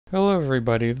Hello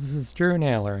everybody, this is Drew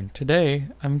Naylor, and today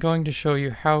I'm going to show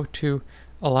you how to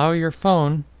allow your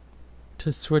phone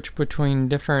to switch between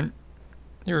different,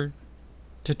 or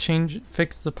to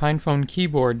fix the PinePhone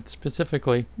keyboard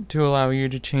specifically to allow you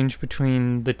to change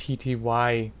between the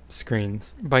TTY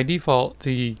screens. By default,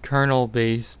 the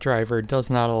kernel-based driver does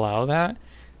not allow that,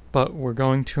 but we're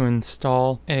going to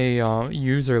install a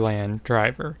userland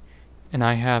driver, and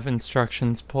I have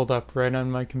instructions pulled up right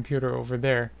on my computer over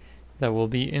there that will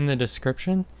be in the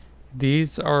description.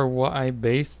 These are what I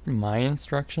based my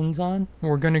instructions on.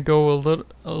 We're going to go a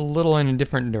little in a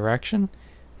different direction,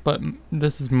 but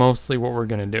this is mostly what we're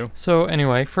going to do. So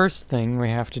anyway, first thing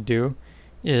we have to do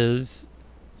is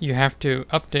you have to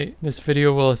update. This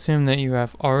video will assume that you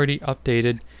have already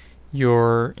updated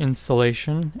your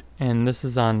installation, and this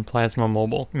is on Plasma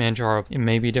Mobile. Manjaro, it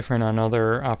may be different on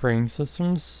other operating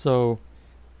systems, so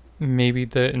maybe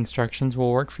the instructions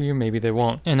will work for you, maybe they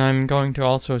won't. And I'm going to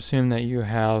also assume that you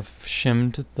have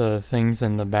shimmed the things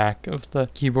in the back of the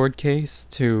keyboard case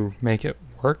to make it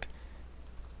work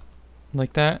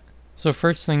like that. So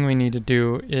first thing we need to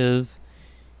do is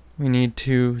we need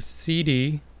to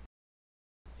cd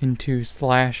into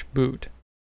 /boot.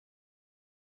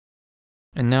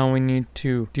 And now we need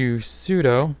to do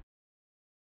sudo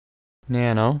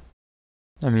nano.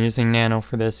 I'm using Nano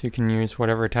for this. You can use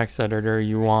whatever text editor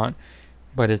you want,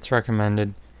 but it's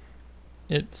recommended.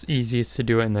 It's easiest to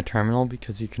do it in the terminal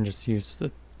because you can just use the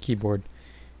keyboard.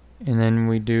 And then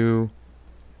we do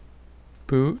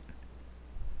boot.txt.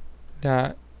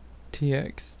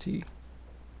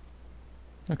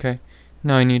 Okay,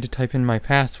 now I need to type in my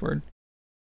password.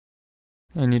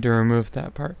 I need to remove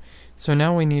that part. So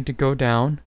now we need to go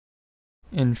down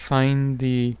and find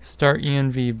the start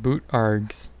env boot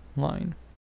args line.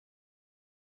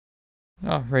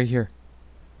 Oh, right here.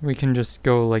 We can just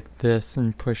go like this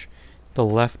and push the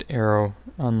left arrow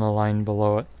on the line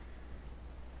below it.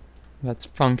 That's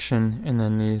function, and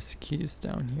then these keys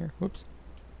down here. Whoops.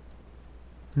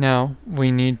 Now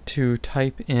we need to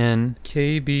type in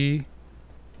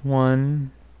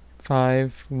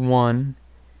kb-151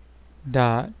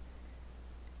 dot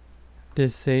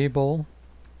disable,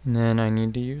 and then I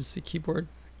need to use the keyboard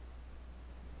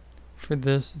for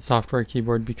this software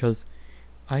keyboard because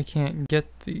I can't get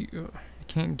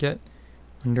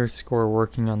underscore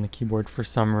working on the keyboard for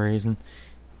some reason.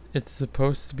 It's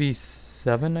supposed to be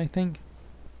 7, I think.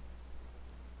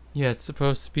 Yeah, it's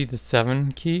supposed to be the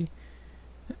 7 key,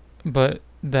 but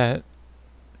that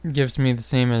gives me the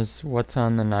same as what's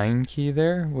on the 9 key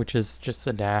there, which is just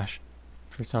a dash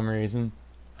for some reason.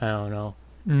 I don't know.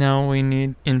 Now we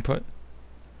need input.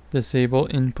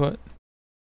 Disable input.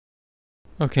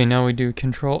 Okay, now we do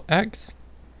Ctrl+X,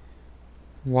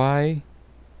 Y,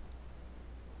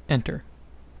 enter,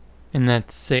 and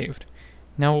that's saved.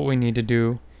 Now what we need to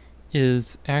do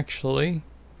is actually,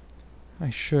 I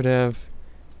should have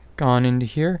gone into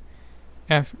here.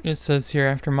 It says here,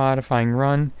 after modifying,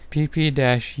 run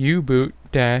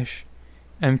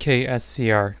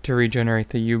pp-uboot-mkscr to regenerate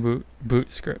the uboot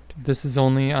boot script. This is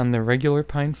only on the regular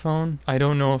PinePhone. I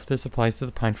don't know if this applies to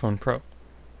the PinePhone Pro.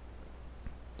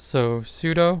 So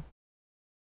sudo,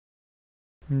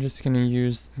 I'm just going to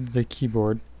use the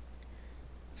keyboard.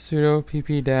 Sudo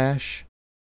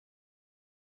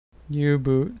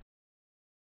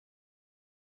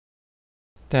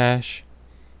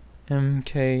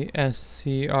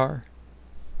pp-uboot-mkscr.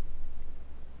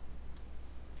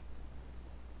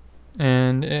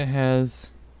 And it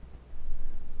has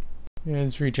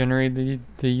regenerated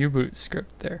the U-boot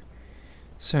script there.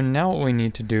 So now what we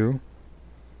need to do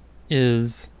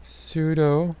is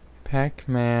sudo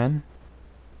pacman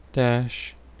 -SYU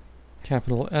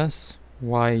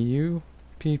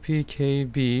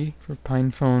ppkb for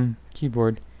PinePhone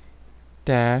Keyboard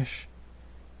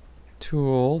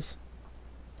 -tools,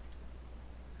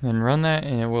 then run that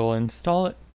and it will install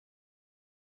it.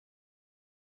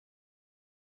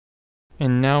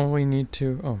 And now we need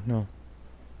to,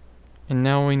 and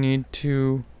now we need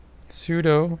to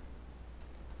sudo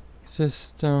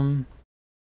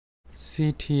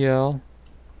systemctl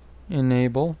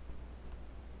enable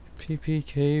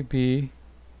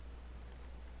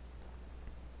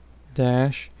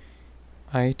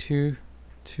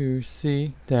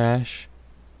ppkb-i22c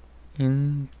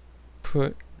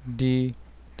input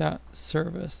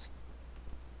d.service.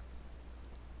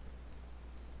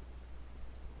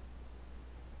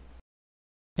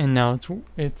 And now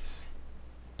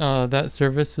that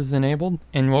service is enabled,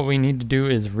 and what we need to do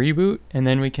is reboot, and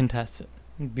then we can test it.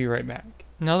 We'll be right back.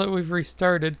 Now that we've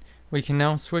restarted, we can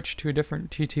now switch to a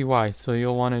different TTY. So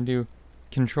you'll want to do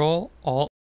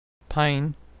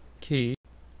Ctrl-Alt+Pine key,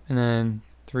 and then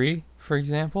 3, for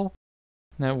example,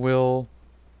 that will,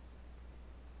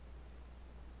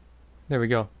 there we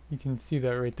go. You can see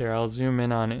that right there. I'll zoom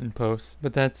in on it in post.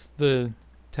 But that's the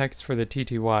text for the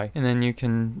TTY. And then you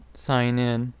can sign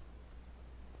in.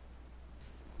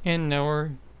 And now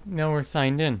we're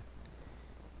signed in.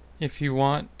 If you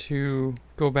want to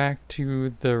go back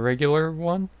to the regular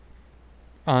one,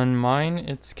 on mine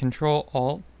it's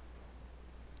Ctrl+Alt+F2.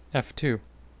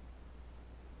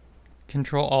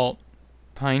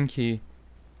 Ctrl+Alt+Pine key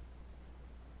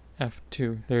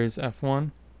F2. There's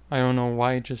F1. I don't know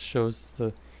why it just shows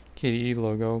the KDE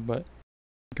logo, but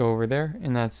go over there,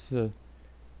 and that's the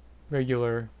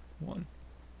regular one.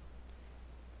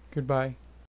 Goodbye.